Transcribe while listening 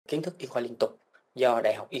kiến thức y khoa liên tục do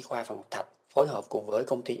Đại học Y khoa Phạm Ngọc Thạch phối hợp cùng với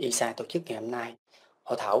công ty ESA tổ chức ngày hôm nay.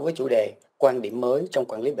 Hội thảo với chủ đề quan điểm mới trong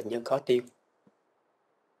quản lý bệnh nhân khó tiêu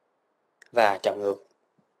và trào ngược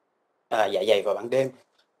dạ dày vào ban đêm.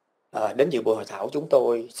 Đến dự buổi hội thảo, chúng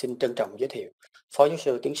tôi xin trân trọng giới thiệu Phó Giáo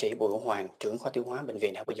sư Tiến sĩ Bùi Hữu Hoàng, trưởng khoa tiêu hóa Bệnh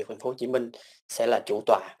viện Đại học Y Dược Thành phố Hồ Chí Minh sẽ là chủ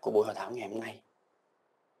tọa của buổi hội thảo ngày hôm nay.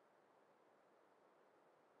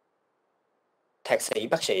 Thạc sĩ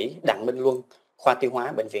bác sĩ Đặng Minh Luân, khoa tiêu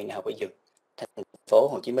hóa Bệnh viện Đại học Y Dược Thành phố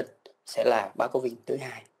Hồ Chí Minh sẽ là báo cáo viên thứ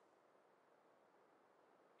hai.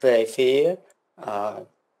 Về phía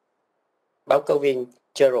báo cáo viên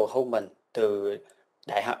Gerald Holtmann từ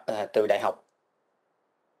Đại học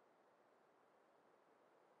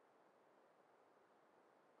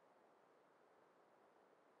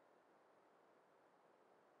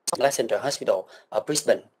Central Hospital ở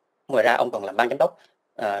Brisbane. Ngoài ra, ông còn làm ban giám đốc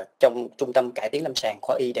trong Trung tâm Cải tiến Lâm sàng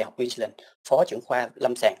Khoa Y Đại học Queensland, Phó trưởng khoa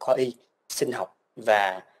Lâm sàng Khoa Y, Sinh học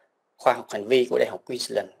và Khoa học hành vi của Đại học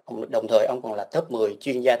Queensland. Đồng thời, ông còn là top 10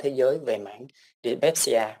 chuyên gia thế giới về mảng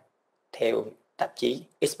dyspepsia theo tạp chí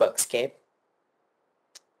Xbox.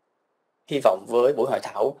 Hy vọng với buổi hội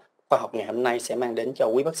thảo khoa học ngày hôm nay sẽ mang đến cho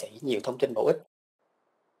quý bác sĩ nhiều thông tin bổ ích.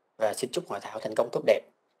 Và xin chúc hội thảo thành công tốt đẹp.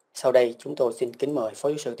 Sau đây, chúng tôi xin kính mời Phó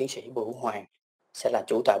Giáo sư Tiến sĩ Bùi Hữu Hoàng sẽ là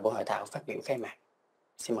chủ tọa buổi hội thảo phát biểu khai mạc.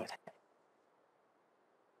 Xin mời thầy.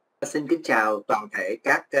 Xin kính chào toàn thể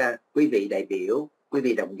các quý vị đại biểu, quý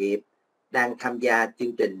vị đồng nghiệp đang tham gia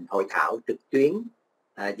chương trình hội thảo trực tuyến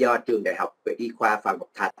do Trường Đại học Y khoa Phạm Ngọc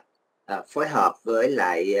Thạch phối hợp với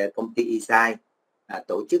lại công ty ESA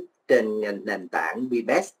tổ chức trên nền tảng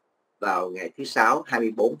Đêmgs.Bs vào ngày thứ Sáu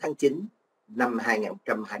 24 tháng 9 năm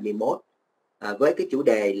 2021 với cái chủ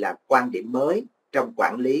đề là quan điểm mới trong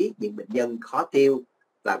quản lý những bệnh nhân khó tiêu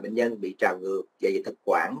và bệnh nhân bị trào ngược dạ dày thực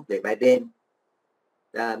quản về ban đêm.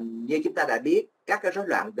 Như chúng ta đã biết, các cái rối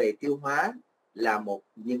loạn về tiêu hóa là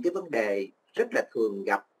những cái vấn đề rất là thường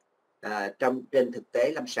gặp trên thực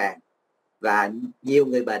tế lâm sàng, và nhiều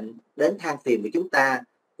người bệnh đến than phiền với chúng ta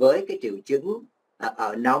với cái triệu chứng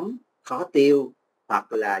ở nóng, khó tiêu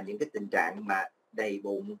hoặc là những cái tình trạng mà đầy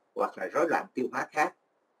bụng hoặc là rối loạn tiêu hóa khác.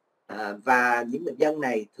 Và những bệnh nhân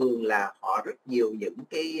này thường là họ rất nhiều những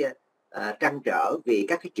cái trăn trở vì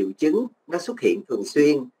các cái triệu chứng nó xuất hiện thường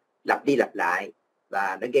xuyên, lặp đi lặp lại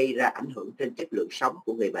và nó gây ra ảnh hưởng trên chất lượng sống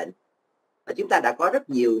của người bệnh. Chúng ta đã có rất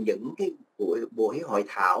nhiều những cái buổi hội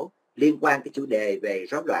thảo liên quan cái chủ đề về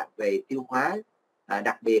rối loạn về tiêu hóa,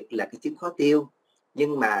 đặc biệt là cái chứng khó tiêu.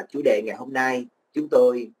 Nhưng mà chủ đề ngày hôm nay chúng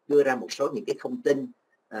tôi đưa ra một số những cái thông tin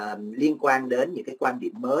liên quan đến những cái quan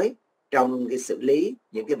điểm mới trong cái xử lý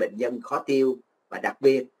những cái bệnh nhân khó tiêu, và đặc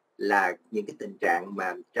biệt là những cái tình trạng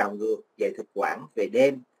mà trào ngược dạ thực quản về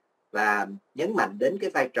đêm, và nhấn mạnh đến cái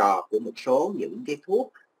vai trò của một số những cái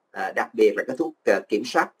thuốc, đặc biệt là cái thuốc kiểm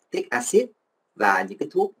soát tiết axit và những cái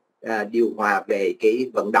thuốc điều hòa về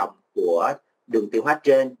cái vận động của đường tiêu hóa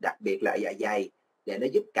trên, đặc biệt là dạ dày, để nó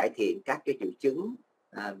giúp cải thiện các cái triệu chứng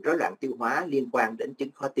rối loạn tiêu hóa liên quan đến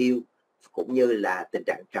chứng khó tiêu cũng như là tình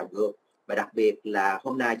trạng trào ngược. Và đặc biệt là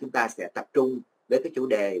hôm nay chúng ta sẽ tập trung với cái chủ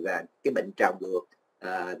đề và cái bệnh trào ngược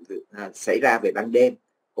xảy ra về ban đêm,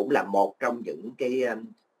 cũng là một trong những cái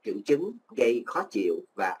triệu chứng gây khó chịu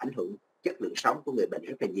và ảnh hưởng chất lượng sống của người bệnh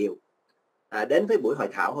rất là nhiều. Đến với buổi hội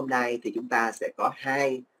thảo hôm nay thì chúng ta sẽ có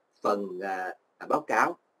hai phần báo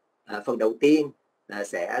cáo. Phần đầu tiên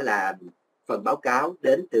sẽ là phần báo cáo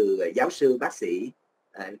đến từ giáo sư bác sĩ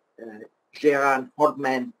Gerald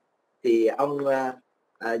Holtmann. Thì ông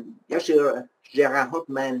giáo sư Gerald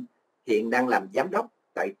Holtmann hiện đang làm giám đốc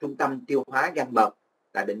tại Trung tâm Tiêu hóa gan mật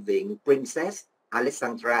tại Bệnh viện Princess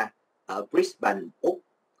Alexandra ở Brisbane, Úc.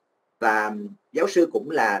 Và giáo sư cũng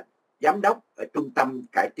là giám đốc ở Trung tâm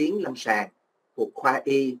Cải tiến Lâm sàng thuộc khoa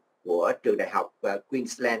Y của Trường Đại học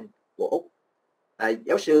Queensland của Úc.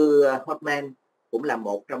 Giáo sư Holtmann cũng là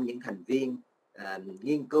một trong những thành viên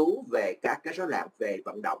nghiên cứu về các cái rối loạn về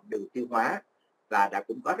vận động đường tiêu hóa, và đã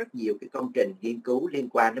cũng có rất nhiều cái công trình nghiên cứu liên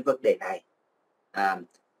quan đến vấn đề này.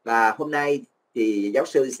 Và hôm nay thì giáo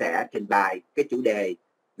sư sẽ trình bày cái chủ đề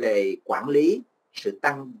về quản lý sự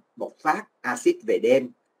tăng bộc phát axit về đêm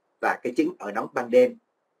và cái chứng ở nóng ban đêm.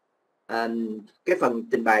 Cái phần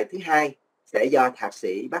trình bày thứ hai sẽ do thạc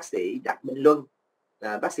sĩ bác sĩ Đặng Minh Luân.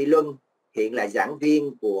 Bác sĩ Luân hiện là giảng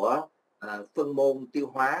viên của phân môn tiêu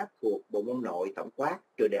hóa thuộc Bộ môn Nội tổng quát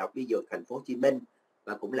Trường Đại học Y Dược Thành phố Hồ Chí Minh,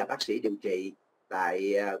 và cũng là bác sĩ điều trị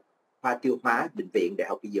tại khoa tiêu hóa Bệnh viện Đại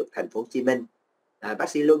học Y Dược Thành phố Hồ Chí Minh. Bác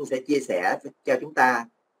sĩ Luân sẽ chia sẻ cho chúng ta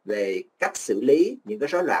về cách xử lý những cái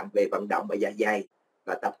rối loạn về vận động ở dạ dày,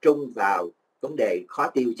 và tập trung vào vấn đề khó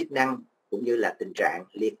tiêu chức năng cũng như là tình trạng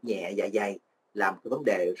liệt nhẹ dạ dày, làm cái vấn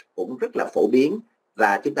đề cũng rất là phổ biến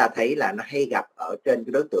và chúng ta thấy là nó hay gặp ở trên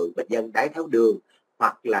cái đối tượng bệnh nhân đái tháo đường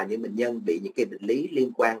hoặc là những bệnh nhân bị những cái bệnh lý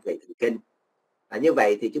liên quan về thần kinh. Như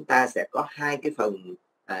vậy thì chúng ta sẽ có hai cái phần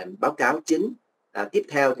báo cáo chính. Tiếp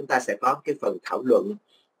theo chúng ta sẽ có cái phần thảo luận,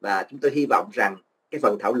 và chúng tôi hy vọng rằng cái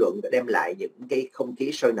phần thảo luận đã đem lại những cái không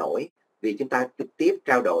khí sôi nổi, vì chúng ta trực tiếp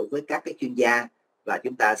trao đổi với các cái chuyên gia và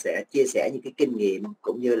chúng ta sẽ chia sẻ những cái kinh nghiệm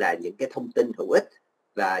cũng như là những cái thông tin hữu ích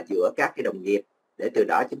và giữa các cái đồng nghiệp, để từ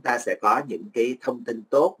đó chúng ta sẽ có những cái thông tin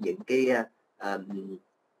tốt, những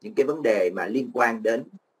cái vấn đề mà liên quan đến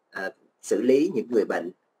xử lý những người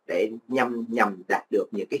bệnh để nhằm đạt được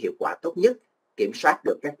những cái hiệu quả tốt nhất, kiểm soát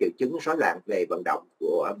được các triệu chứng rối loạn về vận động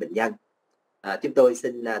của bệnh nhân. Chúng tôi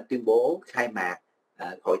xin tuyên bố khai mạc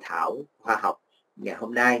hội thảo khoa học ngày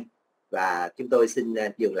hôm nay, và chúng tôi xin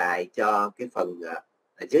dừng lại cho cái phần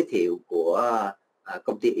giới thiệu của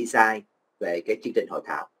công ty Eisai về cái chương trình hội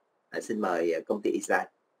thảo. Xin mời công ty Eisai.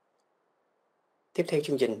 Tiếp theo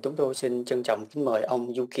chương trình, chúng tôi xin trân trọng kính mời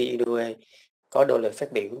ông Yuki Inoue có đôi lời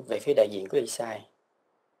phát biểu về phía đại diện của Eisai.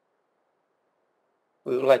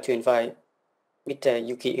 We would like to invite Mr.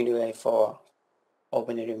 Yuki Inoue for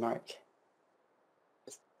opening remark.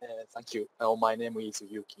 Thank you. My name is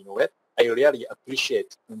Yuki Inoue. I really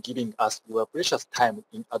appreciate giving us your precious time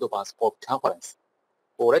in advance of conference.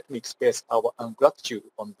 Let me express our gratitude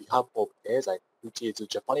on behalf of Eisai, which is a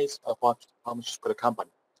Japanese pharmaceutical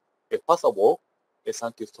company. First of all,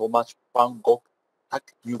 thank you so much Bangkok Tech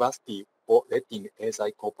University for letting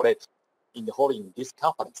Eisai cooperate in holding this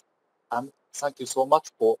conference. And thank you so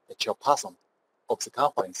much for the chairperson of the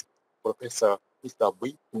conference, Professor Mr.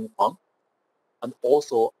 V. Huang, and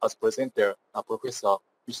also as presenter, Professor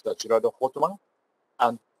Mr. Gerald Holtmann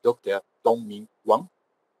and Dr. Dongmin Wang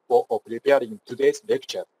for preparing today's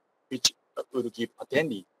lecture, which will give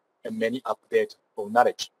attendees many updates of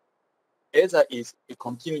knowledge. Eisai is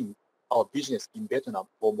continuing our business in Vietnam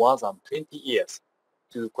for more than 20 years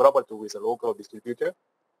to collaborate with a local distributor.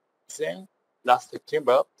 Then, last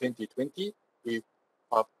September 2020, we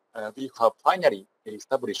have finally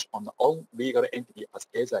established our own legal entity as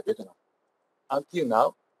Eisai Vietnam. Until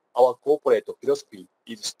now, our corporate philosophy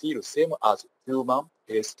is still same as human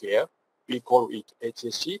healthcare. We call it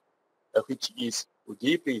HSC, which is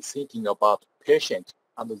deeply thinking about patient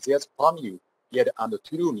and their family, yet and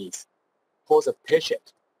true needs. For the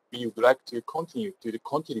patient, we would like to continue to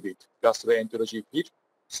contribute gastroenterology field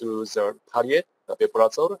through the palliate, the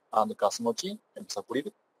Beprazole, and Gasmogen and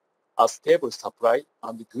Sapril, a stable supply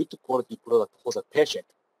and good quality product for the patient.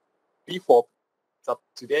 We hope that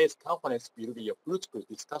today's conference will be a fruitful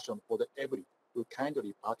discussion for every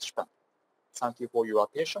kindly participant. Thank you for your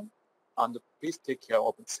attention, and please take care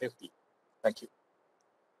of safety. Thank you.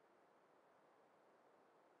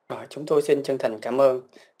 Chúng tôi xin chân thành cảm ơn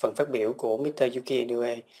phần phát biểu của Mr. Yuki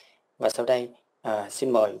Inoue. Và sau đây,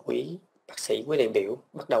 xin mời quý bác sĩ, quý đại biểu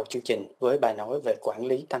bắt đầu chương trình với bài nói về quản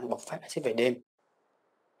lý tăng bộc phát axit về đêm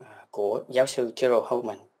của giáo sư Gerald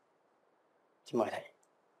Holtmann. Xin mời thầy.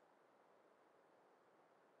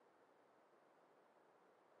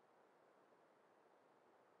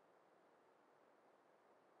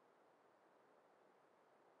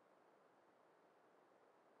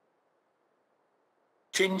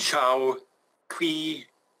 Xin chào quý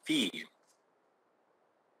vị.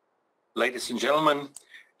 Ladies and gentlemen,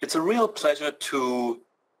 it's a real pleasure to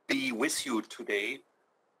be with you today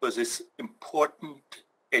for this important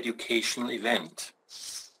educational event.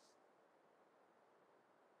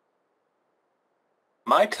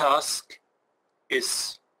 My task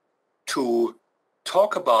is to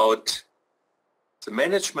talk about the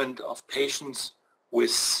management of patients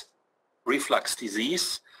with reflux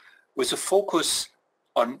disease with a focus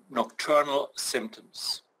on nocturnal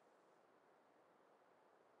symptoms.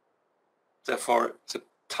 Therefore, the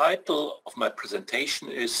title of my presentation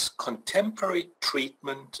is Contemporary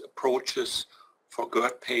Treatment Approaches for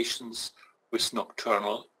GERD Patients with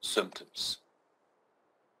Nocturnal Symptoms.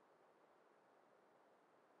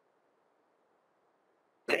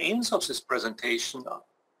 The aims of this presentation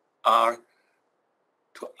are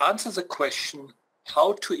to answer the question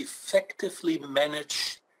how to effectively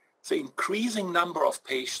manage the increasing number of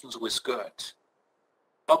patients with GERD.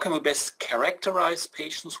 How can we best characterize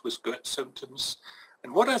patients with GERD symptoms,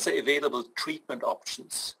 and what are the available treatment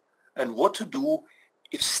options, and what to do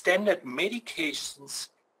if standard medications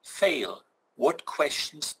fail? What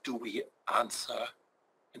questions do we answer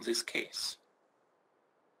in this case?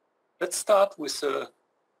 Let's start with a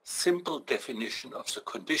simple definition of the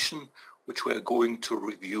condition, which we're going to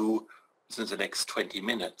review within the next 20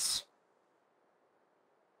 minutes.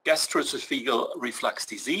 Gastroesophageal reflux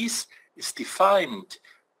disease is defined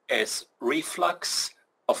as reflux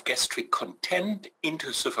of gastric content into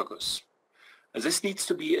esophagus. And this needs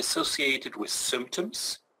to be associated with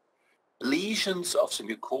symptoms, lesions of the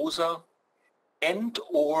mucosa, and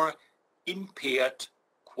or impaired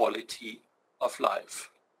quality of life.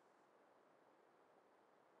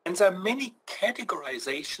 And there are many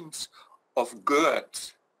categorizations of GERD.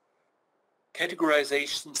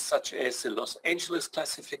 Categorizations such as the Los Angeles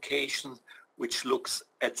classification, which looks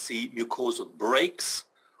at the mucosal breaks,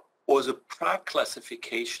 or the Prague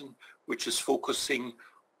classification, which is focusing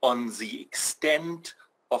on the extent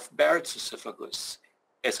of Barrett's esophagus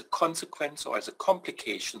as a consequence or as a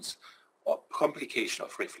complication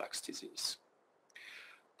of reflux disease.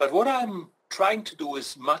 But what I'm trying to do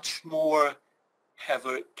is much more have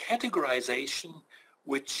a categorization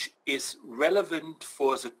which is relevant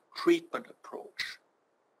for the treatment approach.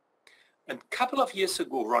 And a couple of years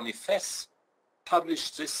ago, Ronnie Fess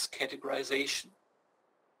published this categorization.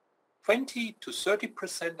 20 to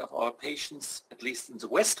 30% of our patients, at least in the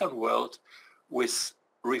Western world, with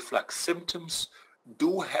reflux symptoms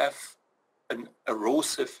do have an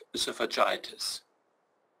erosive esophagitis.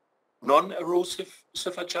 Non-erosive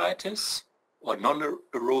esophagitis or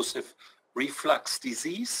non-erosive reflux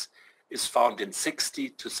disease is found in 60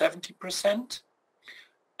 to 70%,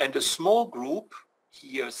 and a small group,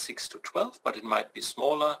 here 6 to 12, but it might be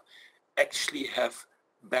smaller, actually have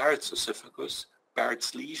Barrett's esophagus,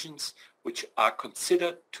 Barrett's lesions, which are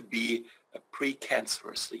considered to be a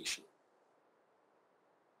precancerous lesion.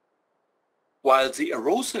 While the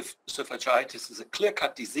erosive esophagitis is a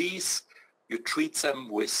clear-cut disease, you treat them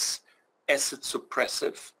with acid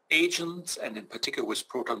suppressive agents and in particular with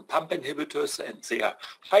proton pump inhibitors, and they are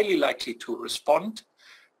highly likely to respond.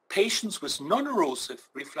 Patients with non-erosive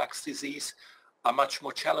reflux disease are much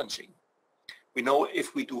more challenging. We know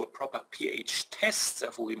if we do a proper pH test,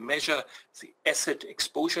 therefore we measure the acid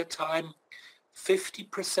exposure time,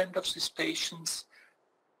 50% of these patients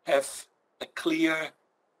have a clear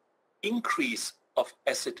increase of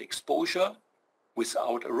acid exposure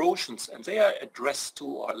without erosions, and they are addressed to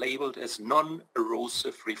or labeled as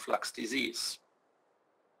non-erosive reflux disease.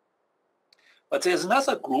 But there's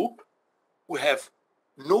another group who have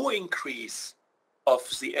no increase of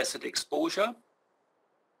the acid exposure,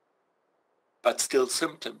 but still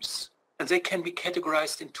symptoms. And they can be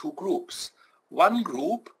categorized in two groups. One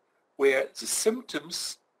group where the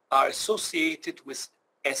symptoms are associated with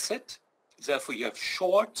acid, therefore you have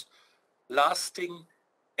short, lasting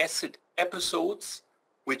acid episodes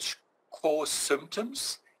which cause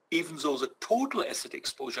symptoms, even though the total acid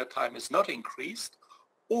exposure time is not increased,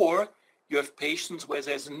 or you have patients where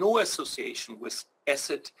there's no association with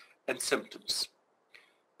acid and symptoms.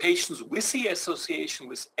 Patients with the association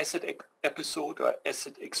with acid episode or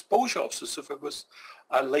acid exposure of the esophagus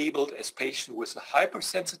are labeled as patients with a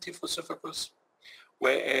hypersensitive esophagus,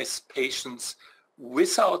 whereas patients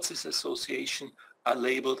without this association are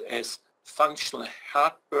labeled as functional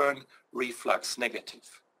heartburn reflux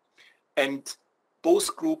negative. And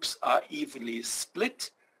both groups are evenly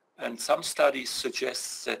split, and some studies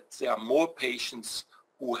suggest that there are more patients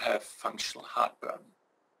who have functional heartburn.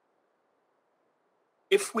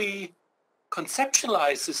 If we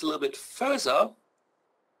conceptualize this a little bit further,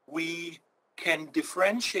 we can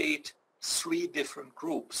differentiate three different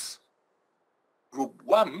groups. Group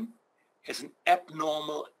 1 has an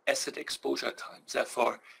abnormal acid exposure time.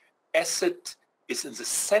 Therefore, acid is in the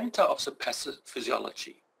center of the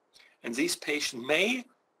pathophysiology. And these patients may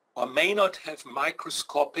or may not have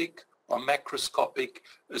microscopic or macroscopic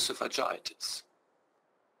esophagitis.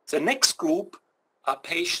 The next group are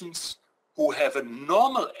patients who have a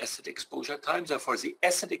normal acid exposure time. Therefore, the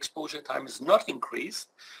acid exposure time is not increased,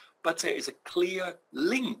 but there is a clear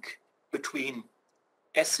link between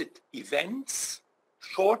acid events,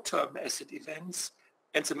 short-term acid events,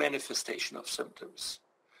 and the manifestation of symptoms.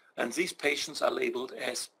 And these patients are labeled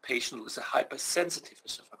as patients with a hypersensitive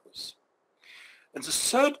esophagus. And the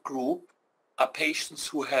third group are patients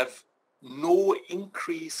who have no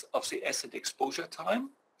increase of the acid exposure time,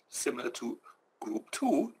 similar to group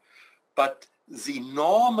 2, but the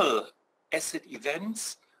normal acid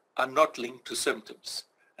events are not linked to symptoms.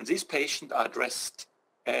 And these patients are addressed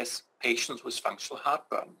as patients with functional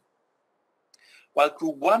heartburn. While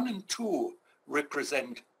group 1 and 2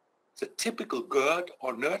 represent the typical GERD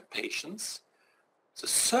or NERD patients, the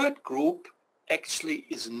third group actually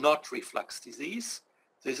is not reflux disease.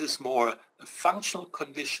 This is more a functional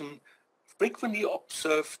condition frequently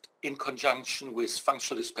observed in conjunction with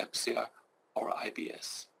functional dyspepsia or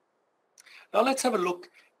IBS. Now let's have a look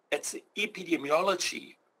at the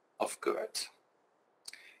epidemiology of GERD.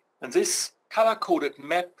 And this color-coded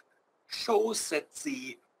map shows that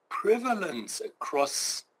the prevalence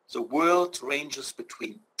across the world ranges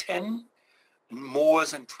between 10 and more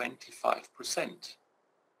than 25%.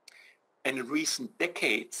 And in recent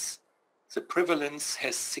decades, the prevalence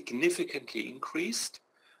has significantly increased,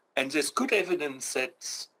 and there's good evidence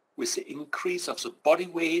that with the increase of the body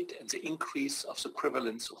weight and the increase of the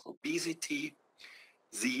prevalence of obesity,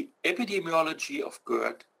 the epidemiology of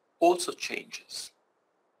GERD also changes.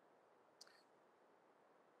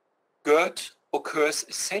 GERD occurs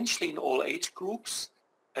essentially in all age groups,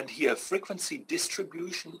 and here frequency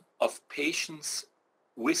distribution of patients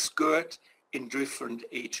with GERD in different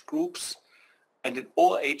age groups. And in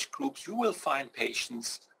all age groups, you will find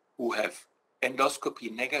patients who have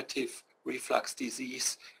endoscopy negative reflux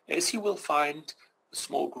disease, as you will find a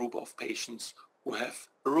small group of patients who have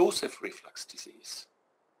erosive reflux disease.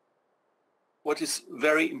 What is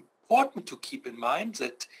very important to keep in mind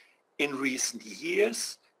that in recent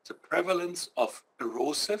years, the prevalence of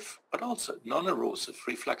erosive, but also non-erosive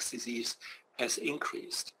reflux disease has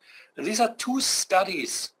increased. And these are two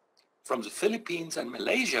studies from the Philippines and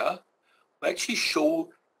Malaysia who actually show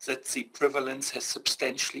that the prevalence has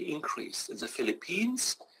substantially increased. In the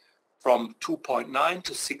Philippines, from 2.9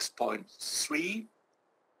 to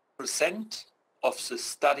 6.3% of the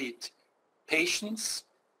studied patients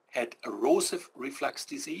had erosive reflux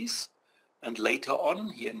disease, and later on,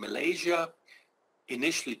 here in Malaysia,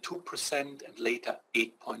 initially 2% and later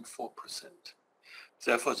 8.4%.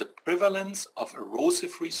 Therefore, the prevalence of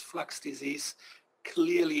erosive reflux disease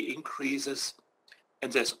clearly increases,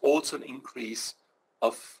 and there's also an increase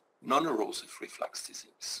of non-erosive reflux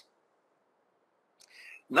disease.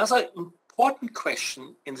 Another important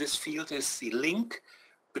question in this field is the link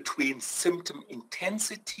between symptom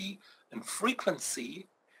intensity and frequency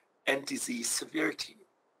and disease severity.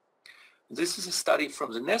 This is a study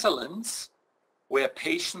from the Netherlands where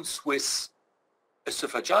patients with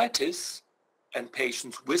esophagitis and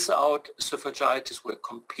patients without esophagitis were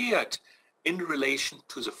compared in relation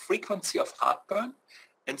to the frequency of heartburn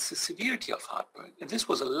and the severity of heartburn. And this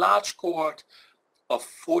was a large cohort of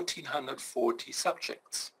 1,440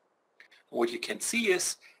 subjects. What you can see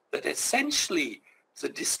is that essentially the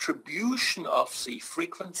distribution of the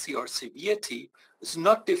frequency or severity is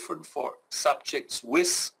not different for subjects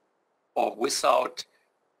with or without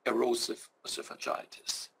erosive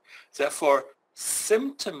esophagitis. Therefore,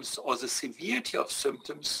 symptoms or the severity of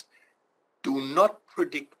symptoms do not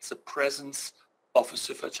predict the presence of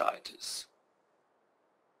esophagitis.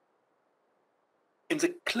 In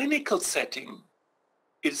the clinical setting,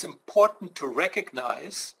 it is important to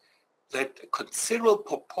recognize that a considerable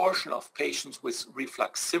proportion of patients with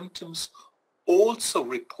reflux symptoms also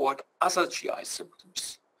report other GI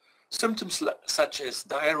symptoms. Symptoms such as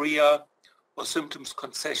diarrhea or symptoms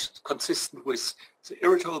consistent with the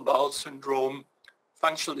irritable bowel syndrome,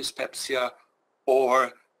 functional dyspepsia,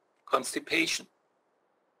 or constipation.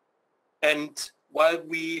 And while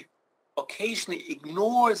we occasionally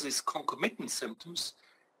ignore these concomitant symptoms,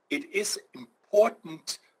 it is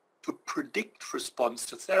important to predict response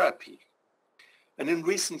to therapy. And in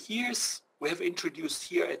recent years, we have introduced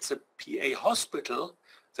here at the PA hospital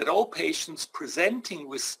that all patients presenting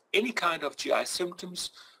with any kind of GI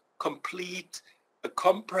symptoms complete a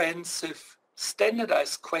comprehensive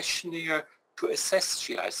standardized questionnaire to assess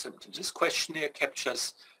GI symptoms. This questionnaire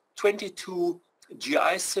captures 22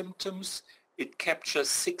 GI symptoms, it captures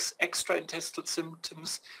 6 extraintestinal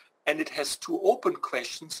symptoms, and it has 2 open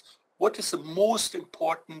questions. What is the most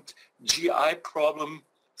important GI problem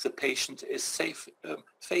the patient is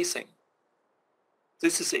facing?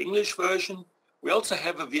 This is the English version. We also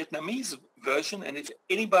have a Vietnamese version, and if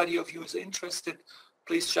anybody of you is interested,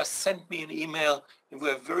 please just send me an email, and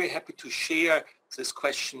we're very happy to share this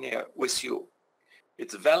questionnaire with you.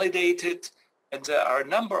 It's validated, and there are a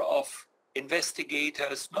number of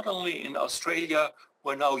investigators, not only in Australia, who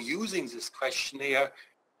are now using this questionnaire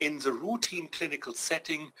in the routine clinical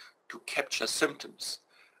setting to capture symptoms.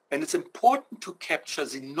 And it's important to capture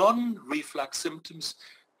the non-reflux symptoms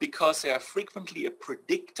because they are frequently a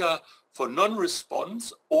predictor for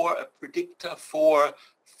non-response or a predictor for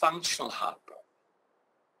functional heartburn.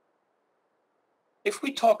 If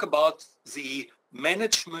we talk about the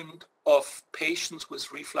management of patients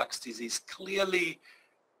with reflux disease, clearly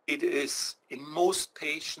it is in most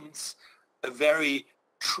patients a very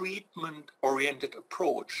treatment-oriented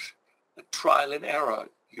approach, a trial and error.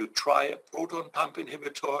 You try a proton pump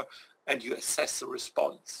inhibitor and you assess the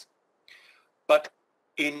response. But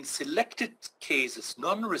in selected cases,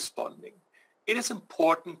 non-responding, it is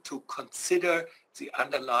important to consider the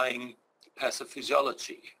underlying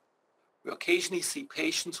pathophysiology. We occasionally see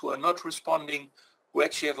patients who are not responding who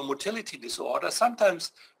actually have a motility disorder.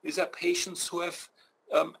 Sometimes these are patients who have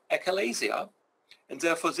achalasia, and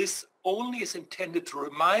therefore this only is intended to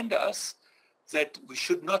remind us that we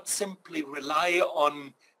should not simply rely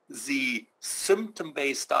on the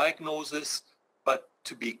symptom-based diagnosis, but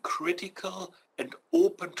to be critical and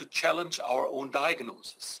open to challenge our own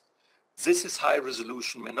diagnosis. This is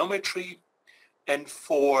high-resolution manometry, and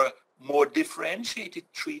for more differentiated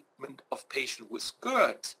treatment of patients with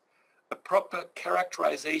GERD, a proper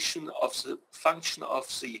characterization of the function of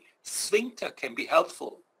the sphincter can be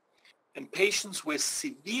helpful. In patients with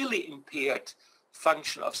severely impaired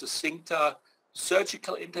function of the sphincter,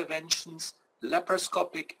 surgical interventions,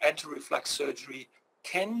 laparoscopic anti-reflux surgery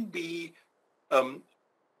can be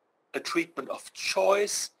a treatment of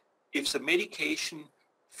choice if the medication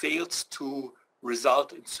fails to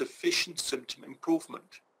result in sufficient symptom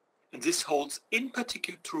improvement. And this holds in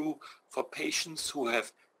particular true for patients who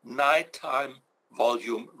have nighttime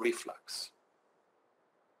volume reflux.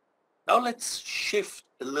 Now let's shift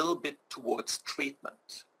a little bit towards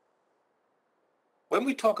treatment. When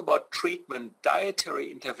we talk about treatment, dietary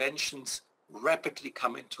interventions rapidly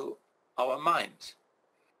come into our mind.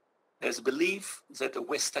 There's a belief that a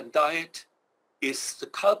Western diet is the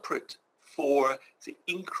culprit for the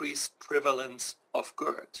increased prevalence of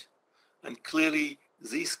GERD. And clearly,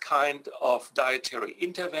 these kind of dietary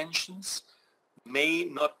interventions may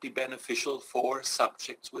not be beneficial for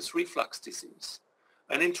subjects with reflux disease.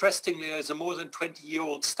 And interestingly, there's a more than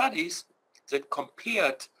 20-year-old studies that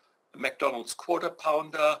compared a McDonald's Quarter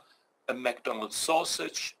Pounder, a McDonald's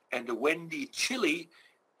sausage, and a Wendy chili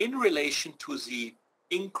in relation to the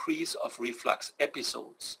increase of reflux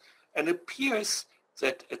episodes. And it appears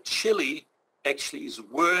that a chili actually is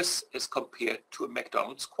worse as compared to a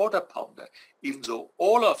McDonald's Quarter Pounder, even though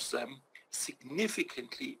all of them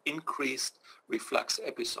significantly increased reflux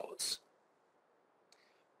episodes.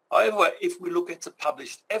 However, if we look at the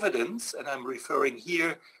published evidence, and I'm referring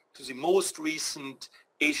here to the most recent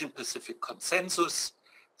Asian Pacific consensus,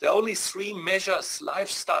 there are only 3 measures,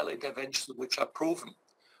 lifestyle interventions, which are proven.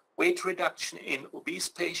 Weight reduction in obese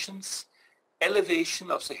patients,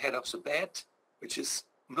 elevation of the head of the bed, which is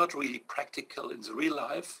not really practical in the real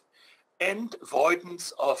life, and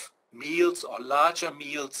avoidance of meals or larger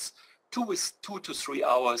meals 2 to 3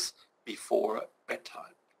 hours before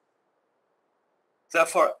bedtime.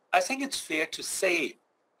 Therefore, I think it's fair to say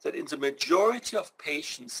that in the majority of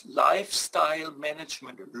patients, lifestyle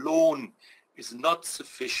management alone is not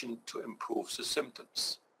sufficient to improve the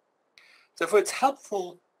symptoms. Therefore, it's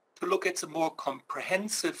helpful to look at the more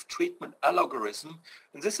comprehensive treatment algorithm,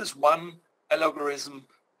 and this is one algorithm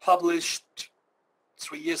published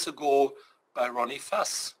 3 years ago by Ronnie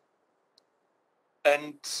Fuss.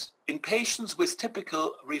 And in patients with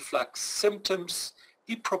typical reflux symptoms,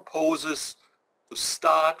 he proposes to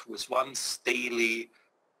start with once daily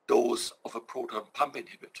dose of a proton pump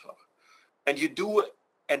inhibitor. And you do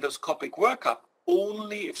endoscopic workup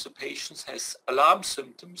only if the patient has alarm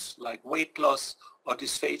symptoms like weight loss or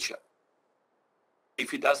dysphagia.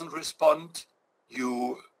 If he doesn't respond,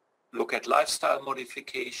 you look at lifestyle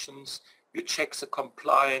modifications, you check the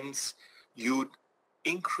compliance, you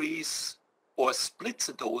increase or split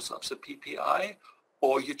the dose of the PPI,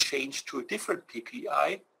 or you change to a different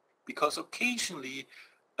PPI, because occasionally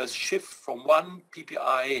a shift from one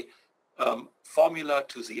PPI formula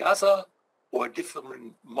to the other or a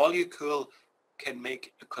different molecule can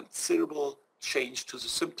make a considerable change to the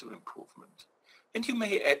symptom improvement. And you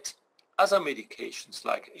may add other medications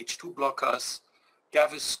like H2 blockers,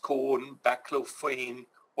 Gaviscon, baclofen,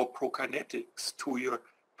 or prokinetics to your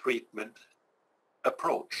treatment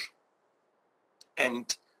approach.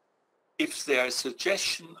 And if there is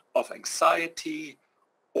suggestion of anxiety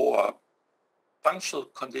or functional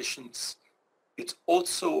conditions, it's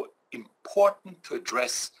also important to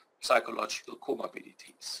address psychological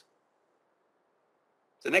comorbidities.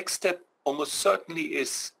 The next step almost certainly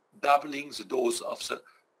is doubling the dose of the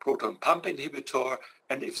proton pump inhibitor,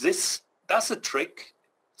 and if this does the trick,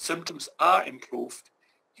 symptoms are improved,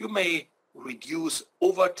 you may reduce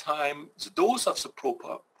over time the dose of the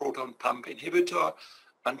proton pump inhibitor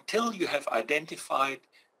until you have identified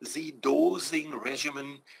the dosing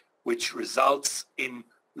regimen which results in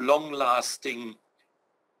long-lasting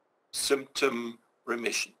symptom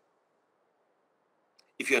remission.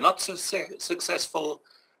 If you're not successful,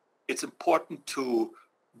 it's important to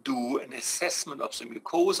do an assessment of the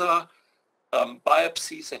mucosa,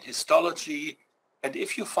 biopsies and histology, and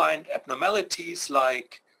if you find abnormalities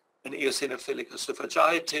like an eosinophilic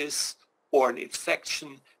esophagitis or an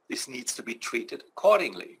infection, this needs to be treated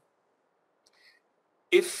accordingly.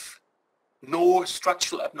 If no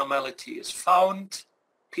structural abnormality is found,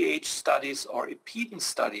 pH studies or impedance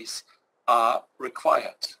studies are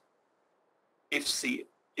required.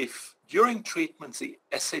 If during treatment the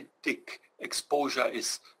acidic exposure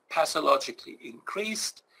is pathologically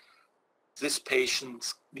increased, this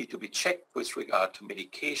patient need to be checked with regard to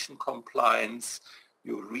medication compliance.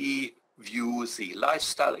 You review the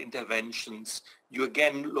lifestyle interventions. You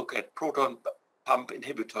again look at proton pump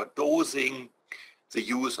inhibitor dosing, the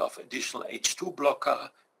use of additional H2 blocker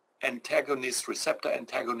antagonist, receptor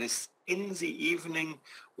antagonists in the evening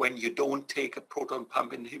when you don't take a proton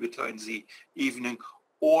pump inhibitor in the evening,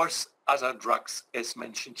 or other drugs as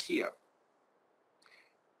mentioned here.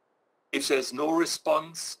 If there's no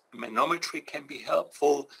response, manometry can be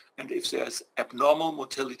helpful, and if there's abnormal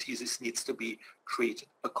motility, this needs to be treated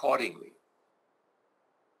accordingly.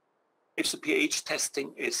 If the pH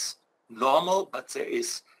testing is normal, but there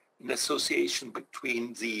is an association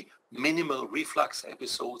between the minimal reflux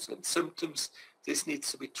episodes and symptoms, this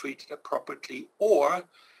needs to be treated appropriately. Or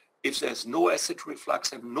if there's no acid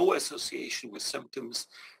reflux and no association with symptoms,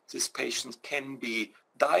 this patient can be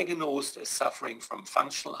diagnosed as suffering from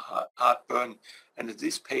functional heartburn, and in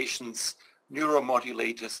these patients,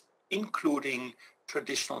 neuromodulators, including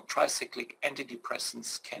traditional tricyclic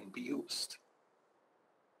antidepressants, can be used.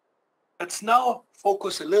 Let's now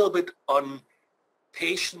focus a little bit on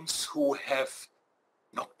patients who have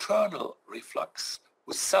nocturnal reflux,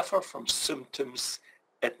 who suffer from symptoms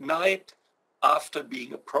at night after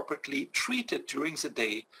being appropriately treated during the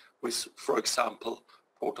day with, for example,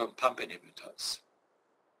 proton pump inhibitors.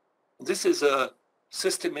 This is a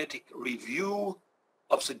systematic review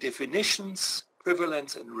of the definitions,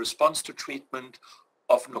 prevalence, and response to treatment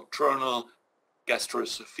of nocturnal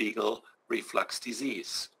gastroesophageal reflux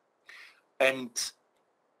disease. And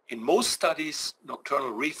in most studies,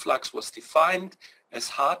 nocturnal reflux was defined as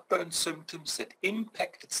heartburn symptoms that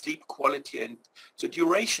impacted sleep quality and the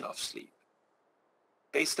duration of sleep.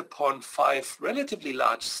 Based upon 5 relatively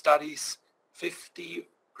large studies, 50%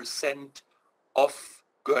 of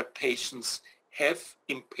GERD patients have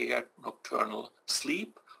impaired nocturnal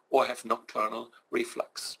sleep or have nocturnal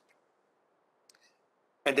reflux.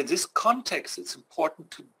 And in this context, it's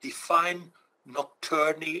important to define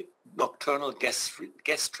nocturnal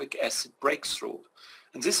gastric acid breakthrough.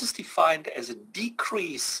 And this is defined as a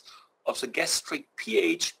decrease of the gastric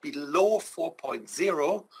pH below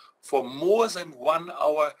 4.0 for more than 1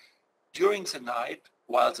 hour during the night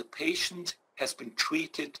while the patient has been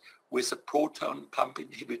treated with a proton pump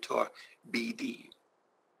inhibitor BD.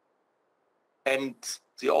 And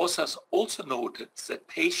the authors also noted that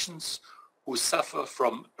patients who suffer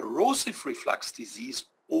from erosive reflux disease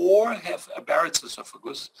or have a Barrett's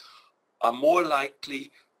esophagus are more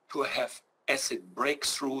likely to have acid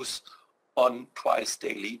breakthroughs on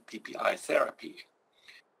twice-daily PPI therapy.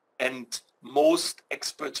 And most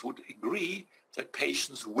experts would agree that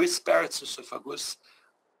patients with Barrett's esophagus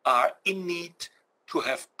are in need to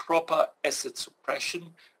have proper acid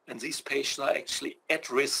suppression, and these patients are actually at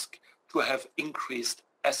risk to have increased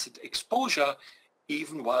acid exposure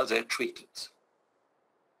even while they're treated.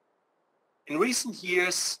 In recent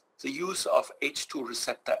years, the use of H2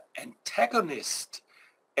 receptor antagonist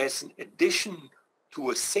as an addition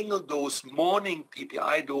to a single dose morning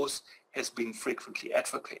PPI dose has been frequently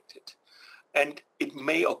advocated. And it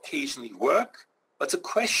may occasionally work, but the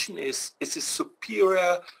question is it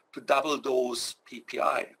superior to double dose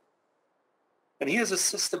PPI? And here's a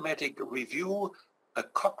systematic review, a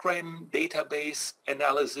Cochrane database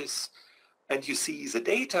analysis, and you see the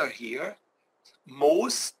data here.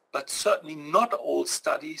 Most, but certainly not all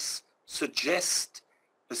studies suggest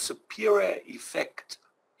a superior effect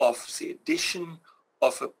of the addition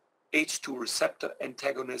of a H2 receptor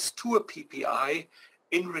antagonist to a PPI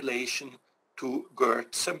in relation to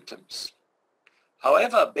GERD symptoms.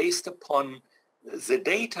 However, based upon the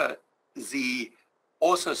data, the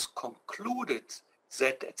authors concluded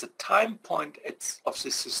that at the time point of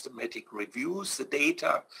the systematic reviews, the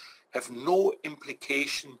data have no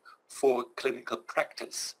implication for clinical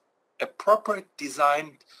practice. Appropriate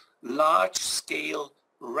designed, large-scale,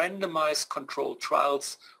 randomized controlled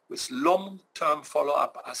trials with long-term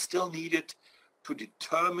follow-up are still needed to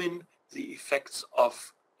determine the effects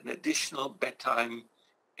of an additional bedtime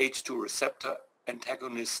H2 receptor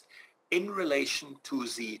antagonist in relation to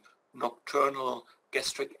the nocturnal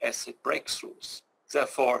gastric acid breakthroughs.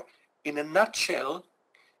 Therefore, in a nutshell,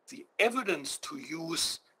 the evidence to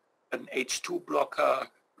use an H2 blocker,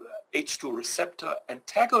 H2 receptor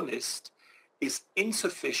antagonist is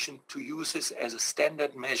insufficient to use this as a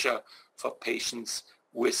standard measure for patients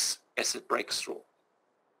with acid breakthrough.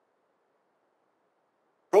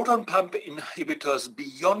 Proton pump inhibitors,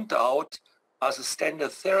 beyond doubt, are the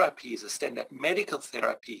standard therapy, the standard medical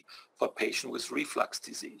therapy for patients with reflux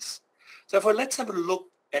disease. Therefore, let's have a look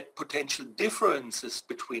at potential differences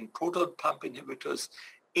between proton pump inhibitors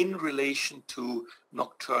in relation to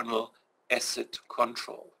nocturnal acid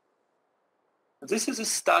control. This is a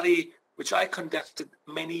study which I conducted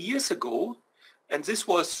many years ago, and this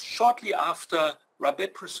was shortly after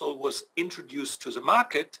rabeprazole was introduced to the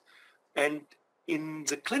market, and in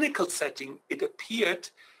the clinical setting it appeared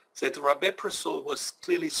that rabeprazole was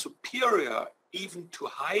clearly superior even to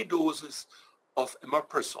high doses of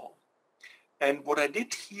omeprazole. And what I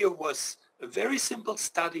did here was a very simple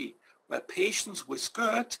study where patients with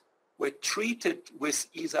GERD were treated with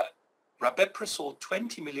either rabeprazole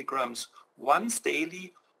 20 milligrams once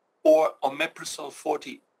daily or omeprazole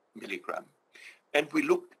 40 milligram. And we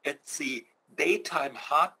looked at the daytime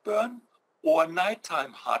heartburn or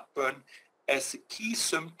nighttime heartburn as the key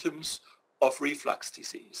symptoms of reflux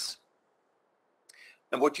disease.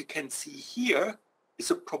 And what you can see here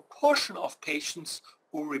is a proportion of patients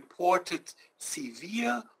who reported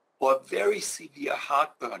severe or very severe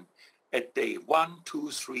heartburn at day 1,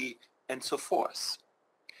 2, 3, and so forth.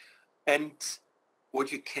 And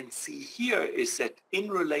what you can see here is that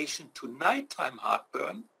in relation to nighttime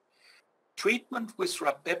heartburn, treatment with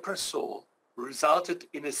rabeprazole resulted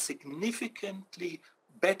in a significantly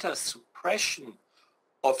better suppression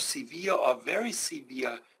of severe or very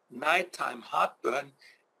severe nighttime heartburn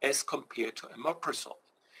as compared to omeprazole.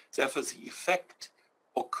 Therefore, the effect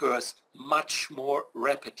occurs much more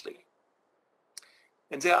rapidly.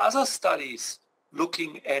 And there are other studies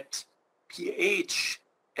looking at pH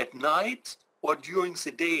at night or during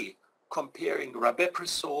the day, comparing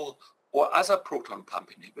rabeprazole or other proton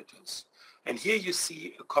pump inhibitors. And here you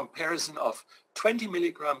see a comparison of 20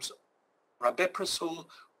 milligrams rabeprazole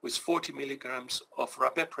with 40 milligrams of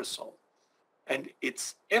rabeprazole. And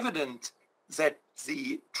it's evident that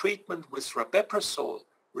the treatment with rabeprazole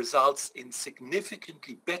results in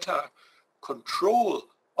significantly better control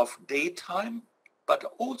of daytime, but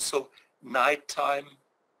also nighttime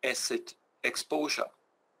acid exposure.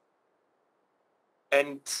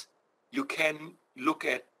 And you can look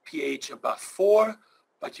at pH above 4,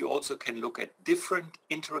 but you also can look at different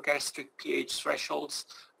intragastric pH thresholds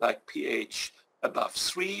like pH above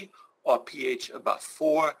 3 or pH above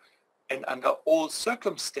 4. And under all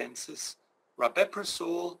circumstances,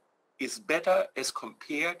 rabeprazole is better as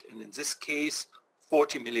compared, and in this case,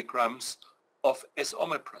 40 milligrams of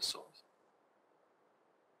esomeprazole.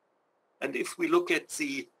 And if we look at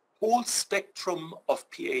the whole spectrum of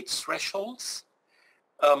pH thresholds,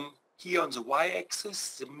 here on the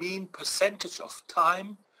y-axis, the mean percentage of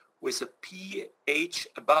time with a pH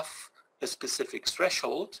above a specific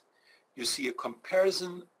threshold, you see a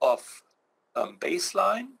comparison of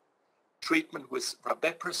baseline, treatment with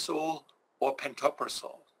rabeprazole or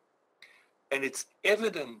pantoprazole. And it's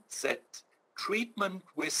evident that treatment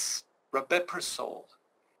with rabeprazole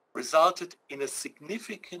resulted in a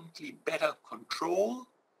significantly better control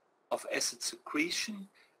of acid secretion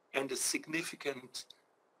and a significant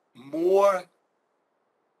more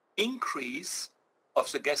increase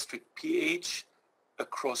of the gastric pH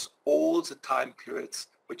across all the time periods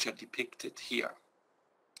which are depicted here.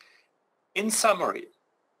 In summary,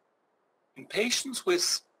 in patients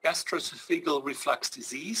with gastroesophageal reflux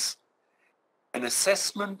disease, an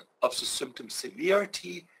assessment of the symptom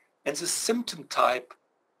severity and the symptom type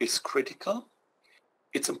is critical.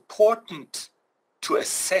 It's important to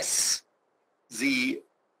assess the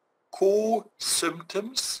core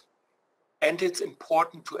symptoms, and it's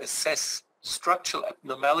important to assess structural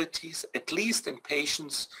abnormalities, at least in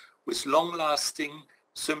patients with long-lasting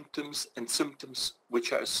symptoms and symptoms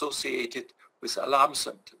which are associated with alarm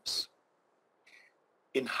symptoms.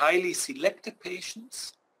 In highly selected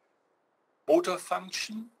patients, motor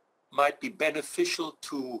function might be beneficial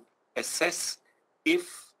to assess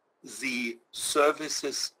if the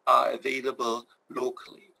services are available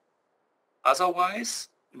locally. Otherwise,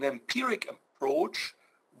 an empiric approach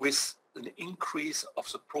with an increase of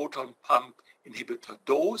the proton pump inhibitor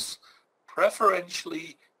dose,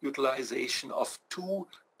 preferentially utilization of 2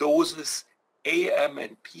 doses AM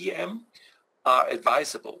and PM, are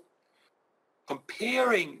advisable.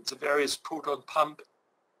 Comparing the various proton pump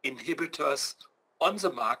inhibitors on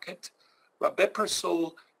the market,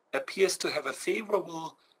 rabeprazole appears to have a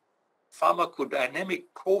favorable pharmacodynamic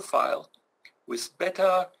profile with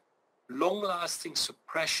better long-lasting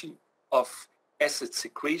suppression of acid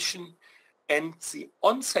secretion, and the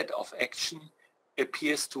onset of action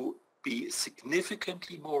appears to be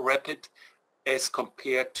significantly more rapid as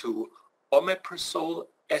compared to omeprazole,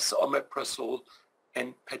 esomeprazole,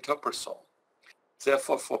 and pantoprazole.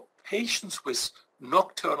 Therefore, for patients with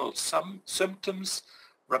nocturnal symptoms,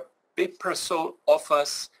 rabeprazole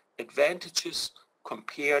offers advantages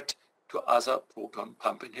compared to other proton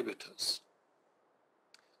pump inhibitors.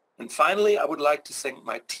 And finally, I would like to thank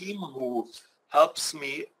my team who helps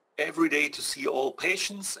me every day to see all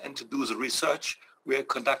patients and to do the research we are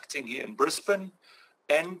conducting here in Brisbane.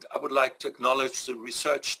 And I would like to acknowledge the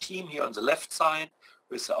research team here on the left side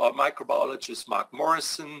with our microbiologist Mark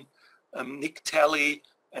Morrison, Nick Talley,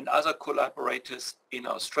 and other collaborators in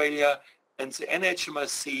Australia, and the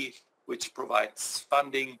NHMRC, which provides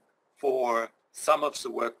funding for some of the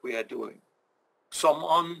work we are doing. So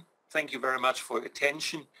on, thank you very much for your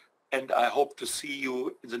attention, and I hope to see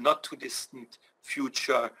you in the not too distant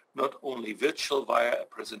future, not only virtual via a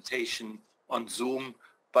presentation on Zoom,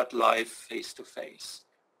 but live face-to-face.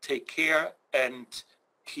 Take care and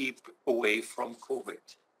keep away from COVID.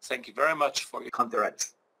 Thank you very much for your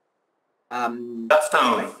conference.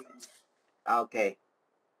 afternoon. Ok.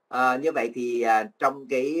 Như vậy thì trong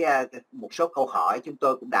một số câu hỏi chúng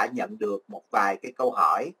tôi cũng đã nhận được một vài cái câu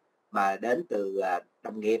hỏi mà đến từ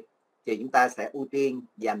đồng nghiệp, thì chúng ta sẽ ưu tiên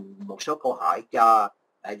dành một số câu hỏi cho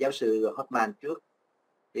giáo sư Holtmann trước.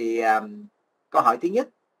 Thì câu hỏi thứ nhất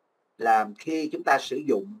là khi chúng ta sử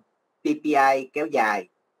dụng PPI kéo dài,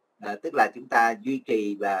 tức là chúng ta duy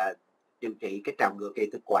trì và điều trị cái trào ngược kỳ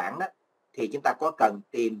thực quản đó, thì chúng ta có cần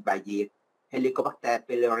tìm và diệt Helicobacter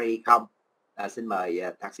pylori không? Xin mời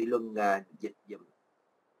thạc sĩ Luân dịch dùm.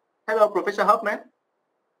 Hello, Professor Holtmann.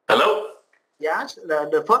 Hello. Yes,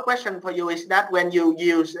 the first question for you is that when you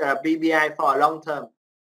use PPI for a long term,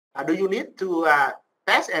 do you need to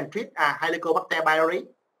test and treat Helicobacter pylori?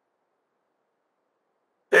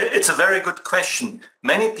 It's a very good question.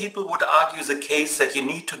 Many people would argue the case that you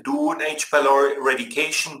need to do an H. pylori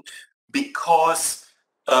eradication because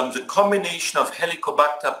the combination of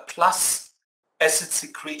Helicobacter plus acid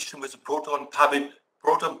secretion with a proton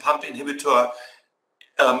pump inhibitor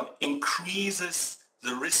increases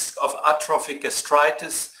the risk of atrophic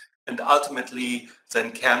gastritis and ultimately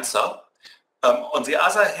then cancer. On the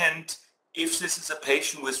other hand, if this is a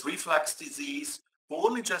patient with reflux disease who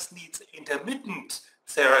only just needs intermittent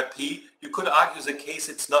therapy, you could argue the case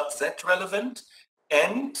it's not that relevant.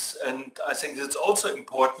 And I think it's also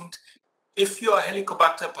important, if you are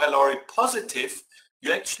Helicobacter pylori positive,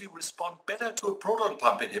 you actually respond better to a proton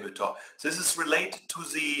pump inhibitor. This is related to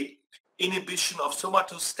the inhibition of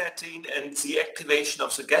somatostatin and the activation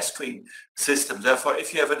of the gastrin system. Therefore,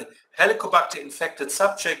 if you have a Helicobacter infected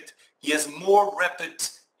subject, he has more rapid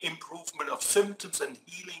improvement of symptoms and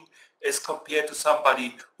healing as compared to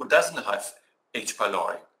somebody who doesn't have H.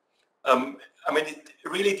 pylori. I mean, it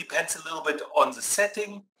really depends a little bit on the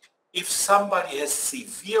setting. If somebody has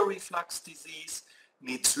severe reflux disease,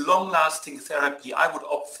 needs long-lasting therapy, I would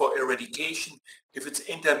opt for eradication. If it's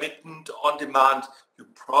intermittent, on demand, you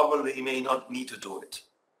probably may not need to do it.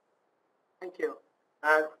 Thank you.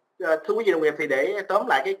 Thưa quý vị đồng nghiệp, thì để tóm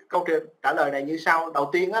lại cái câu trả lời này như sau. Đầu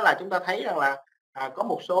tiên là chúng ta thấy rằng là có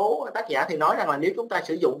một số tác giả thì nói rằng là nếu chúng ta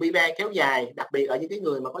sử dụng PPI kéo dài, đặc biệt ở những cái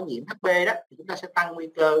người mà có nhiễm HB đó, thì chúng ta sẽ tăng nguy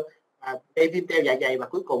cơ gây viêm teo dạ dày và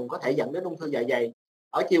cuối cùng có thể dẫn đến ung thư dạ dày.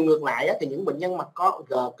 Ở chiều ngược lại thì những bệnh nhân mà có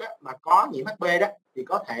GERD mà có nhiễm HB đó thì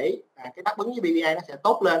có thể cái đáp ứng với PPI nó sẽ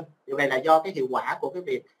tốt lên. Điều này là do cái hiệu quả của cái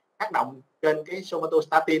việc tác động trên cái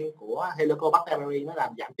somatostatin của Helicobacter pylori, nó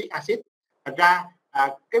làm giảm tiết axit. Thật ra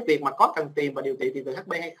cái việc mà có cần tìm và điều trị từ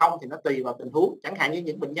HB hay không thì nó tùy vào tình huống. Chẳng hạn như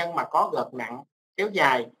những bệnh nhân mà có GERD nặng kéo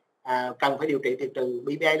dài, cần phải điều trị tiệt trừ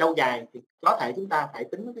PPI lâu dài thì có thể chúng ta phải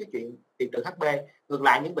tính cái chuyện tiệt trừ HB. Ngược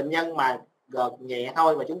lại, những bệnh nhân mà GERD nhẹ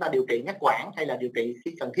thôi và chúng ta điều trị ngắt quãng hay là điều trị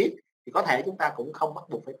khi cần thiết thì có thể chúng ta cũng không bắt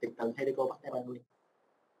buộc phải tiệt trừ Helicobacter pylori.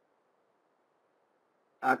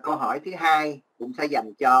 Câu hỏi thứ hai cũng sẽ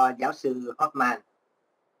dành cho giáo sư Holtmann.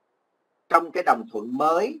 Trong cái đồng thuận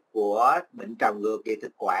mới của bệnh trào ngược kỳ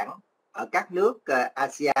thực quản ở các nước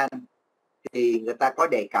ASEAN thì người ta có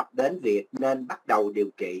đề cập đến việc nên bắt đầu điều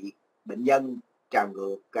trị bệnh nhân trào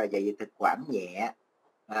ngược dạ dày thực quản nhẹ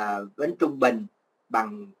với trung bình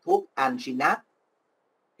bằng thuốc alginat.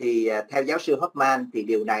 Thì theo giáo sư Holtmann thì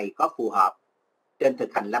điều này có phù hợp trên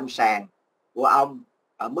thực hành lâm sàng của ông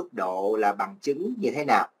ở mức độ là bằng chứng như thế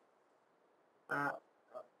nào?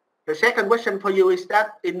 The second question for you is that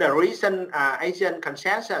in the recent Asian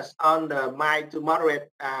consensus on the mild to moderate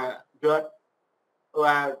GERD,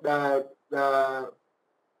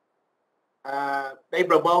 they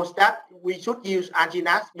propose that we should use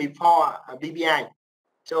alginat before PPI.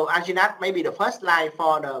 So alginat may be the first line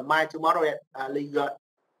for the mild to moderate GERD.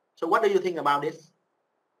 So what do you think about this?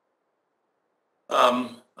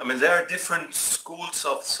 I mean, there are different schools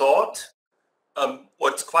of thought.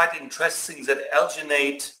 what's quite interesting that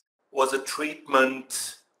alginate was a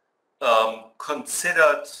treatment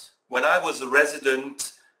considered when I was a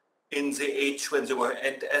resident in the age when there were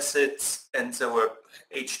antacids and there were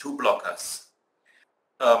H2 blockers.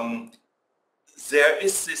 There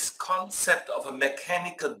is this concept of a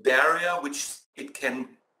mechanical barrier which it can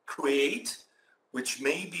create, which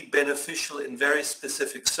may be beneficial in very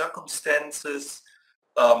specific circumstances.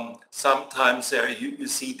 Sometimes there you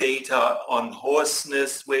see data on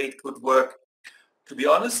hoarseness, where it could work. To be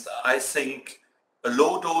honest, I think a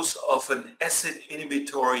low dose of an acid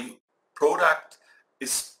inhibitory product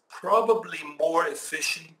is probably more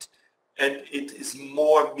efficient and it is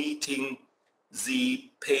more meeting the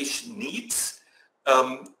patient needs.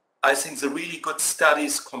 I think the really good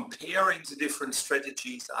studies comparing the different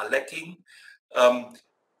strategies are lacking.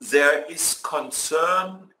 There is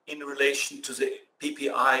concern in relation to the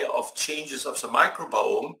PPI of changes of the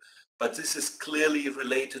microbiome, but this is clearly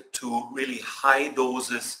related to really high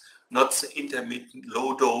doses, not the intermittent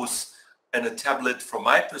low dose. And a tablet, from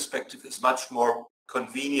my perspective, is much more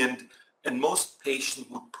convenient, and most patients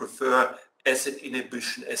would prefer acid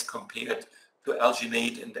inhibition as compared to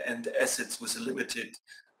alginate and acids with a limited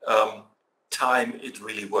time it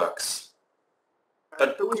really works.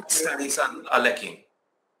 But good studies are lacking.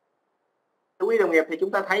 Thưa quý đồng nghiệp, thì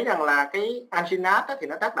chúng ta thấy rằng là cái alginate thì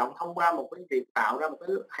nó tác động thông qua một cái việc tạo ra một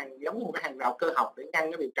cái hàng giống như một cái hàng rào cơ học để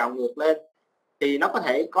ngăn cái việc trào ngược lên, thì nó có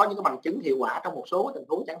thể có những cái bằng chứng hiệu quả trong một số tình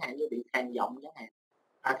huống, chẳng hạn như bị khàn giọng chẳng hạn.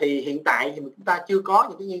 Thì hiện tại thì chúng ta chưa có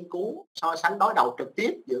những cái nghiên cứu so sánh đối đầu trực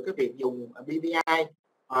tiếp giữa cái việc dùng PPI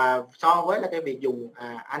so với là cái việc dùng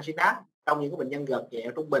alginate trong những cái bệnh nhân GERD nhẹ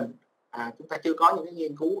trung bình. Chúng ta chưa có những cái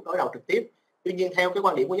nghiên cứu đối đầu trực tiếp. Tuy nhiên theo cái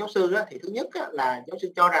quan điểm của giáo sư đó, thì thứ nhất là giáo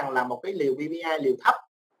sư cho rằng là một cái liều PPI liều thấp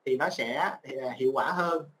thì nó sẽ hiệu quả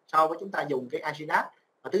hơn so với chúng ta dùng cái alginate.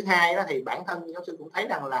 Và thứ hai đó thì bản thân giáo sư cũng thấy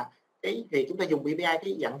rằng là cái việc chúng ta dùng PPI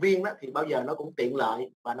cái dạng viên đó thì bao giờ nó cũng tiện lợi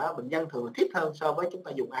và nó bệnh nhân thường là thích hơn so với chúng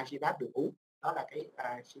ta dùng alginate được uống. Đó là cái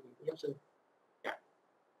suy nghĩ của giáo sư.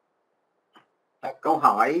 Câu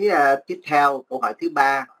hỏi tiếp theo, câu hỏi thứ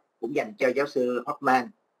 3 cũng dành cho giáo sư Holtmann.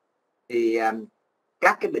 Thì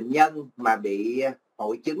các cái bệnh nhân mà bị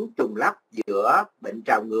hội chứng trùng lắp giữa bệnh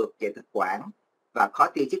trào ngược về thực quản và khó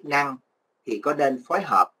tiêu chức năng thì có nên phối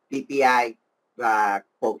hợp PPI và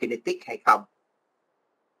prokinetic hay không?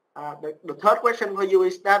 The third question for you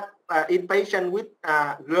is that in patients with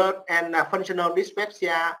GERD and functional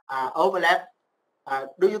dyspepsia overlap,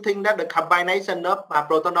 do you think that the combination of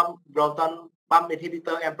proton pump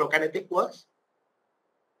inhibitor and prokinetic works?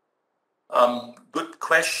 Good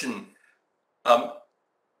question.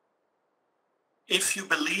 If you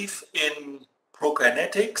believe in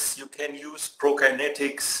prokinetics, you can use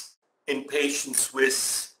prokinetics in patients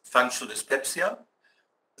with functional dyspepsia.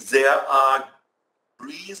 There are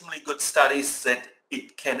reasonably good studies that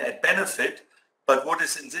it can add benefit, but what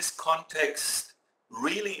is in this context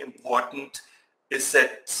really important is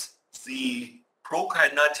that the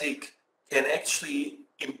prokinetic can actually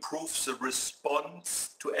improve the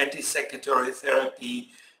response to anti-secretory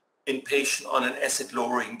therapy in patients on an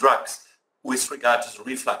acid-lowering drugs with regard to the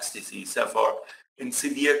reflux disease. Therefore, in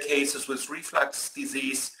severe cases with reflux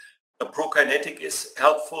disease, a prokinetic is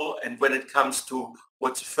helpful, and when it comes to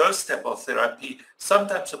what's the first step of therapy,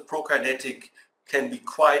 sometimes a prokinetic can be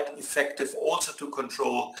quite effective also to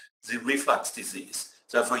control the reflux disease.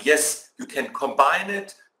 Therefore, yes, you can combine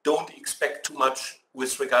it. Don't expect too much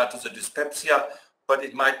with regard to the dyspepsia, but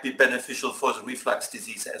it might be beneficial for the reflux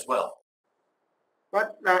disease as well.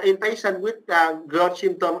 But in patients with GERD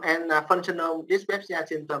symptom and functional dyspepsia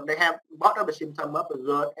symptom, they have both of the symptoms of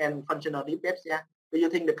GERD and functional dyspepsia. Do you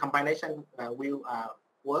think the combination will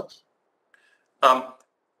work?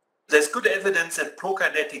 There's good evidence that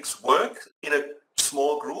prokinetics work in a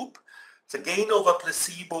small group. The gain over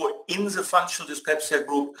placebo in the functional dyspepsia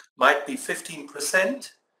group might be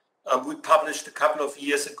 15%. We published a couple of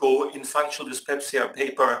years ago in functional dyspepsia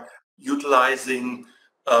paper utilizing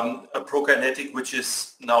a prokinetic which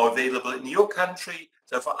is now available in your country.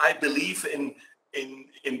 Therefore, I believe in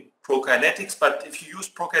prokinetics, but if you use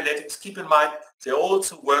prokinetics, keep in mind they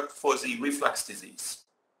also work for the reflux disease.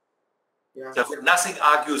 Yeah. Therefore, nothing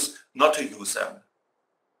argues not to use them.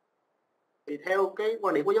 Thì theo cái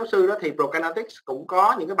quan điểm của giáo sư đó thì prokinetics cũng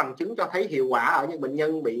có những cái bằng chứng cho thấy hiệu quả ở những bệnh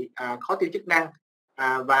nhân bị khó tiêu chức năng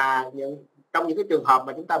và trong những cái trường hợp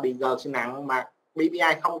mà chúng ta bị GERD nặng mà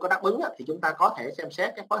PPI không có đáp ứng thì chúng ta có thể xem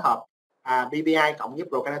xét cái phối hợp PPI cộng với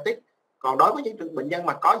prokinetic. Còn đối với những bệnh nhân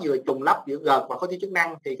mà có vừa trùng lắp giữa GERD và khó tiêu chức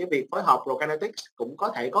năng thì cái việc phối hợp prokinetics cũng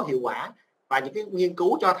có thể có hiệu quả, và những cái nghiên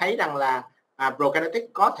cứu cho thấy rằng là prokinetic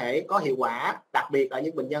có thể có hiệu quả, đặc biệt ở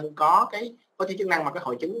những bệnh nhân có có chức năng mà cái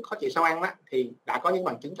hội chứng khó chịu sau ăn á, thì đã có những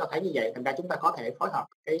bằng chứng cho thấy như vậy. Thành ra chúng ta có thể phối hợp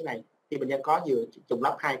cái này khi bệnh nhân có vừa trùng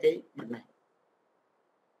lắp hai cái bệnh này.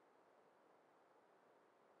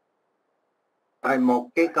 Rồi một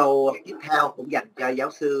cái câu tiếp theo cũng dành cho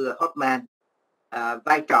giáo sư Holtmann.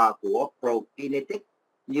 Vai trò của prokinetic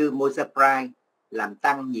như mozapride làm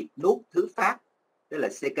tăng nhịp nuốt thứ phát, tức là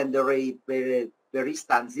secondary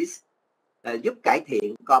peristalsis, giúp cải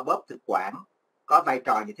thiện co bóp thực quản, có vai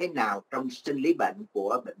trò như thế nào trong sinh lý bệnh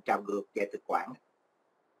của bệnh trào ngược về thực quản?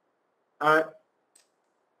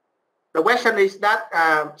 The question is that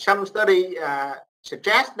some study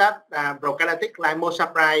suggest that prokinetic like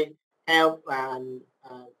mozapride help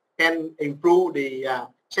can improve the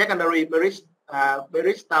secondary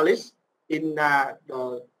peristalsis in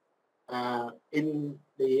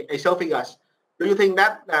the esophagus. Do you think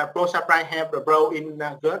that mozapride have a role in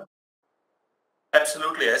GERD?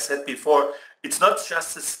 Absolutely. As I said before, it's not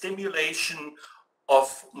just the stimulation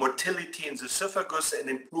of motility in the esophagus and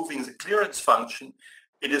improving the clearance function.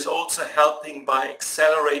 It is also helping by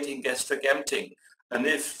accelerating gastric emptying. And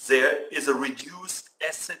if there is a reduced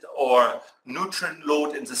acid or nutrient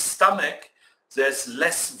load in the stomach, there's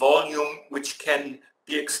less volume which can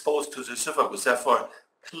be exposed to the esophagus. Therefore,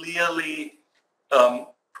 clearly,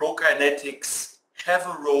 prokinetics have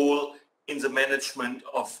a role in the management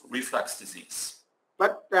of reflux disease.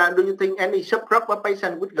 But do you think any subgroup of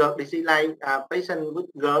patients with GERD disease, like patients with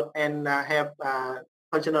GERD and have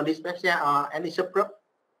functional dyspepsia, or any subgroup?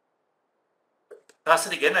 Ask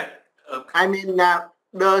it again. I mean,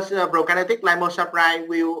 does prokinetic like mozapride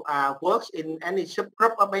will work in any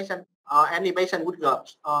subgroup of patient or any patient with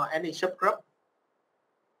GERD or any subgroup?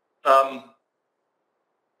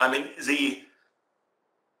 I mean,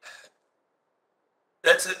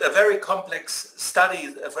 that's a very complex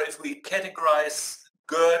study. If we categorize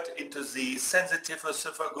GERD into the sensitive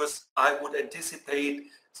esophagus, I would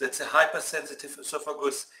anticipate that the hypersensitive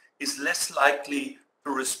esophagus is less likely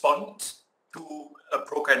to respond to a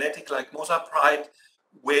prokinetic like mozapride,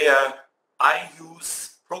 where I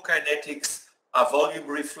use prokinetics are volume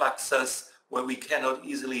refluxes where we cannot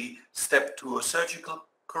easily step to a surgical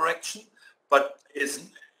correction, but it's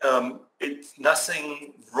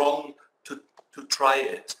nothing wrong to try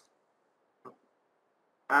it.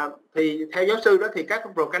 Thì theo giáo sư đó thì các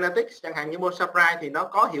prokinetics chẳng hạn như mozapride thì nó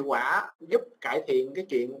có hiệu quả giúp cải thiện cái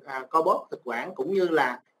chuyện co bóp thực quản, cũng như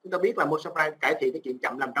là chúng ta biết là mozapride cải thiện cái chuyện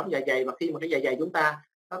chậm làm trống dạ dày, và khi mà cái dạ dày chúng ta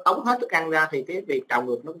nó tống hết thức ăn ra thì cái việc trào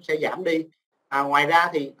ngược nó cũng sẽ giảm đi. Ngoài ra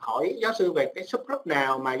thì hỏi giáo sư về cái subgroup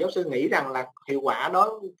nào mà giáo sư nghĩ rằng là hiệu quả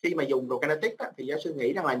đó khi mà dùng prokinetics đó, thì giáo sư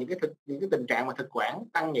nghĩ rằng là những cái tình trạng mà thực quản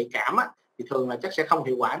tăng nhạy cảm á, thì thường là chắc sẽ không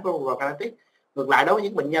hiệu quả với prokinetics. Ngược lại, đối với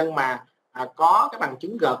những bệnh nhân mà có cái bằng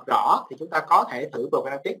chứng GERD rõ thì chúng ta có thể thử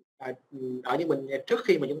prokinetics ở những bệnh trước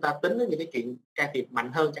khi mà chúng ta tính đến những cái chuyện can thiệp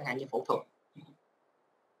mạnh hơn, chẳng hạn như phẫu thuật.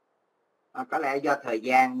 Có lẽ do thời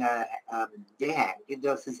gian giới hạn,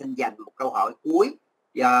 cho xin dành một câu hỏi cuối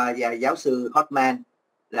do giáo sư Holtmann,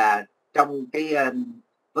 là trong cái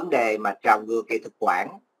vấn đề mà trào ngược hệ thực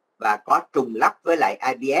quản và có trùng lắp với lại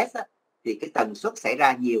IBS á, thì cái tần suất xảy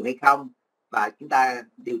ra nhiều hay không, và chúng ta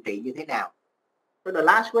điều trị như thế nào? So the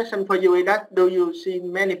last question for you is that do you see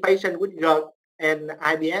many patients with GERD and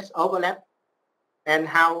IBS overlap, and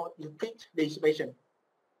how you treat these patients?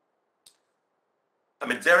 I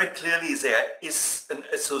mean, very clearly there is an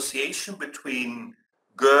association between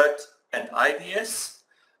GERD and IBS.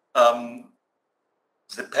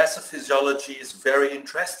 The pathophysiology is very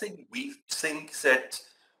interesting. We think that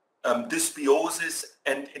dysbiosis,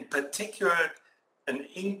 and in particular an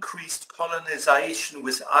increased colonization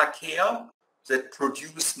with archaea that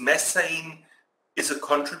produce methane, is a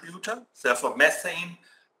contributor. Therefore, methane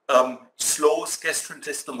slows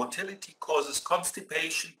gastrointestinal motility, causes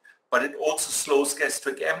constipation, but it also slows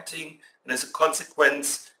gastric emptying, and as a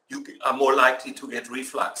consequence, you are more likely to get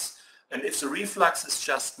reflux. And if the reflux is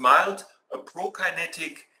just mild, a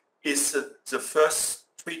prokinetic is the first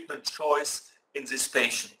treatment choice in these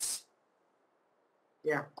patients.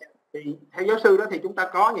 Yeah. Thì theo giáo sư đó thì chúng ta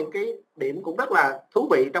có những cái điểm cũng rất là thú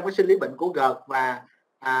vị trong cái sinh lý bệnh của GERD và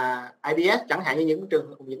IBS, chẳng hạn như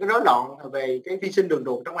những cái rối loạn về cái vi sinh đường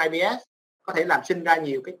ruột trong IBS có thể làm sinh ra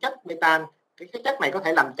nhiều cái chất metan. Cái chất này có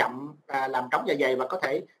thể làm chậm làm trống dạ dày và có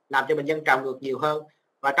thể làm cho bệnh nhân trào ngược nhiều hơn.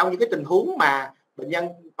 Và trong những cái tình huống mà bệnh nhân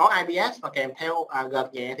có IBS và kèm theo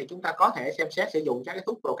GERD nhẹ thì chúng ta có thể xem xét sử dụng các cái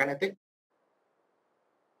thuốc prokinetics.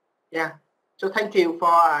 Yeah. So thank you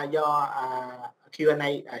for your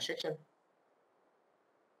Q&A section.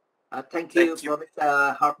 Thank you for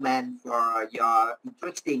Mr. Holtmann for your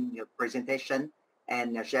interesting presentation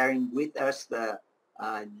and sharing with us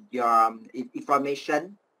your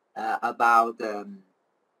information about the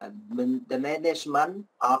management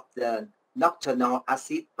of the nocturnal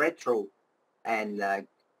acid breakthrough and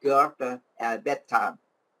GS bedtime.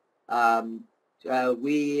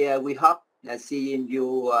 We hope seeing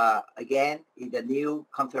you again in the new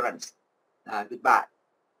conference. Goodbye.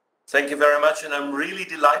 Thank you very much, and I'm really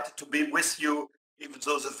delighted to be with you, even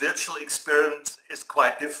though the virtual experience is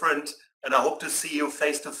quite different, and I hope to see you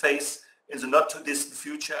face to face in the not too distant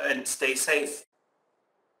future, and stay safe.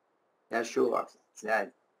 Yeah, sure. Yeah.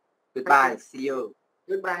 Goodbye. See you.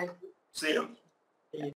 Goodbye. See you.